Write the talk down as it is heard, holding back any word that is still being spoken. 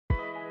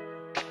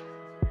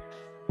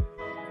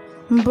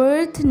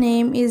Birth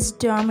name is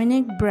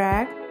Dominic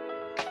Brack.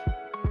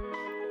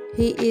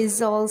 He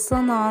is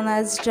also known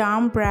as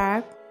John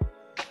Brack.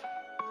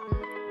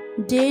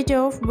 Date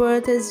of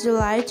birth is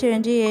July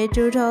 28,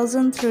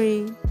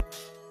 2003.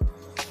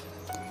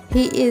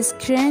 He is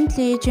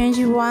currently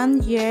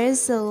 21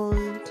 years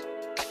old.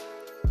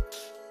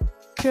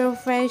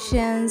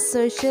 Profession: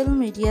 social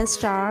media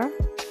star.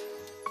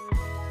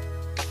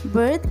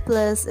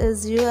 Birthplace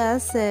is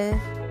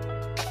USA.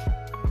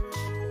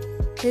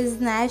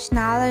 His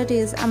nationality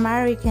is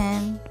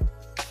American.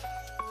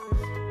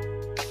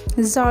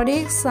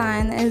 Zodiac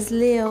sign is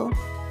Leo.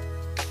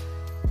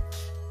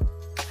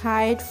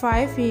 Height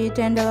 5 feet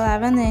and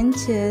 11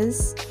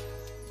 inches.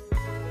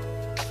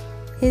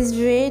 His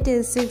weight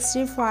is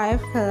 65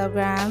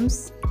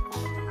 kilograms.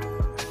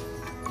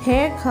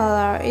 Hair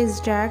color is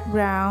dark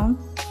brown.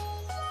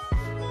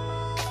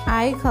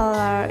 Eye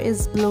color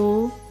is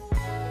blue.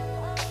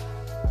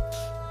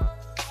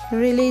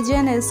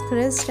 Religion is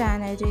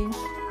Christianity.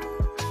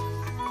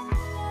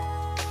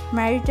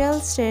 Marital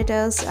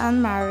status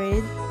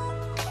unmarried.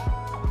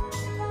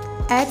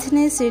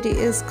 Ethnicity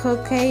is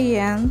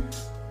Caucasian.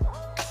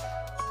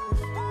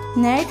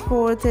 Net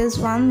worth is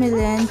 $1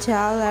 million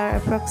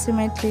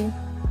approximately.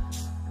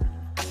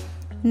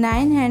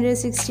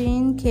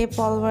 916K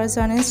followers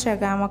on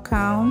Instagram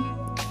account.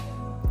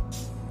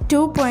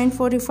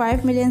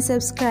 2.45 million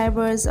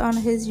subscribers on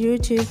his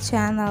YouTube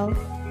channel.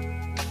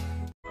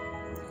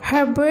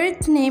 Her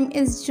birth name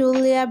is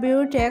Julia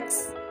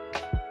Beautx.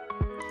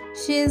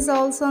 She is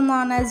also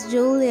known as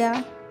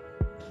Julia.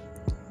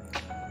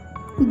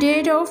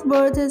 Date of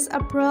birth is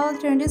April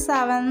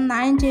 27,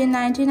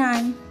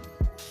 1999.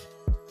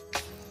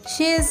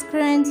 She is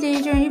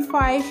currently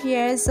 25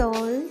 years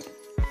old.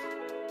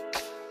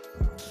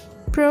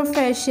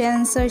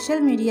 Profession: social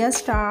media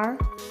star.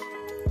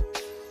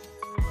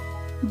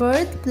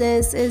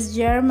 Birthplace is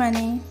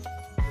Germany.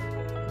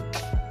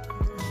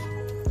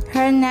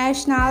 Her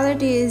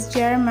nationality is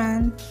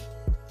German.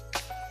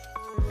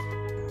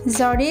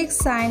 Zodiac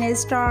sign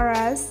is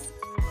Taurus.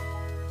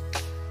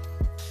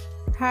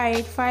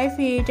 Height 5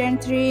 feet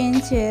and 3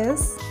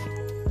 inches.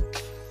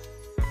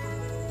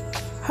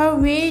 Her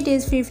weight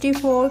is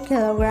 54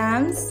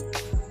 kilograms.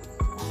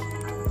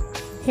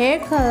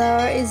 Hair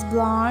color is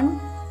blonde.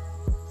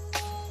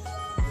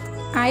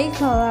 Eye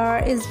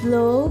color is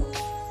blue.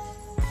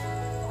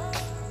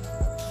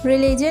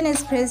 Religion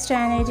is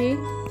Christianity.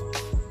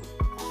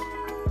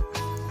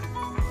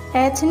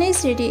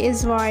 Ethnicity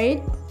is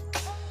white.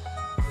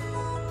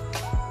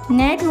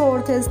 Net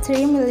worth is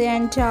 $3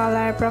 million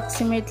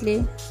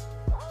approximately.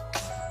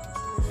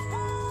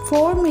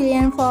 4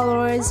 million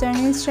followers on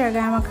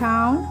Instagram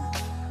account.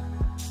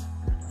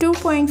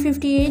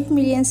 2.58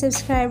 million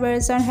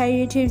subscribers on her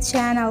YouTube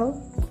channel.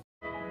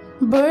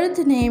 Birth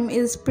name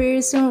is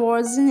Pierson.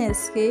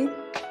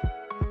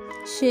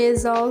 She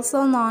is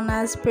also known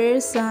as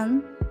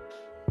Pierson.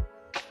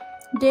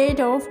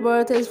 Date of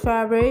birth is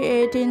February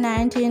 18,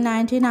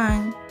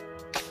 1999.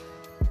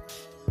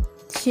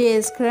 She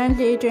is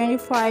currently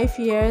 25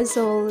 years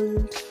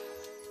old.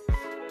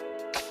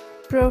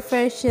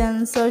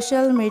 Profession: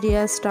 social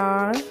media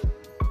star.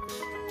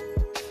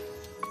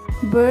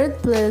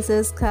 Birthplace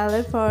is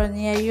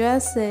California,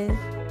 USA.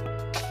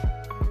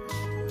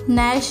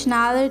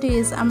 Nationality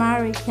is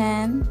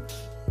American.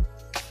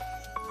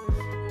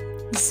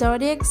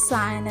 Zodiac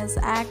sign is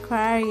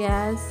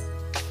Aquarius.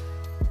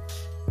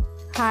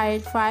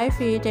 Height 5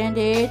 feet and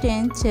 8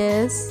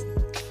 inches.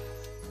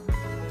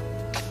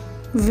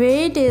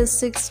 Weight is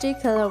 60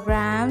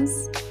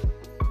 kilograms.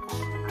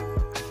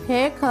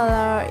 Hair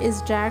color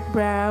is dark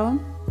brown.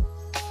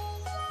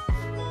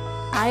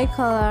 Eye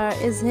color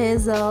is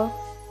hazel.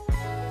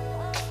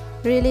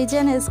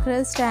 Religion is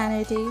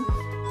Christianity.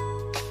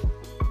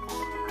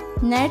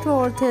 Net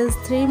worth is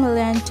 $3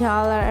 million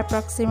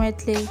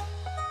approximately.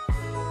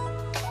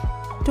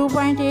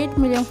 2.8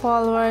 million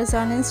followers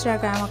on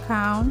Instagram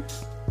account.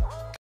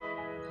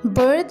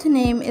 Birth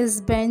name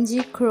is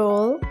Benji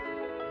Krol.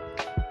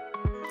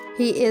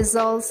 He is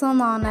also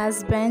known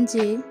as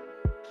Benji.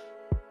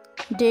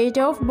 Date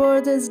of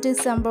birth is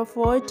December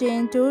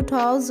 14,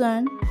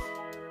 2000.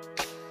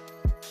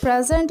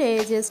 Present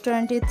age is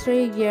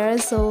 23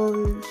 years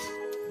old.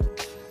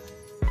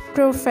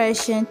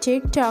 Profession: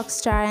 TikTok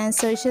star and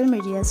social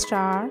media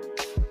star.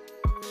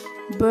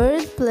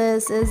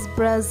 Birthplace is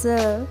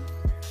Brazil.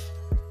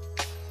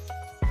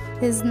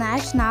 His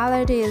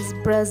nationality is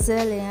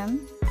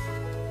Brazilian.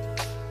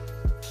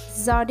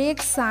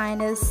 Zodiac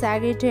sign is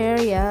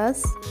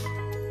Sagittarius.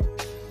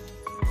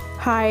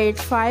 Height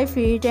 5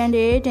 feet and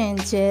 8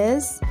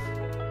 inches.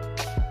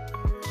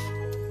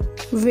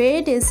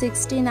 Weight is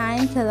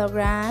 69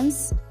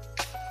 kilograms.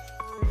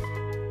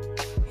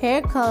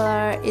 Hair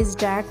color is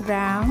dark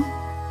brown.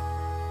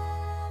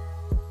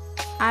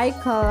 Eye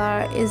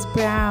color is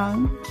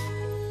brown.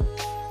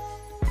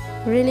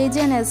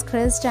 Religion is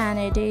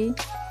Christianity.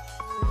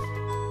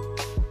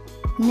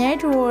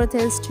 Net worth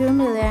is $2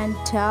 million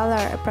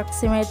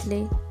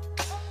approximately.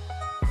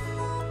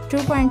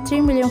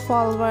 2.3 million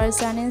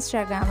followers on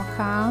Instagram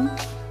account.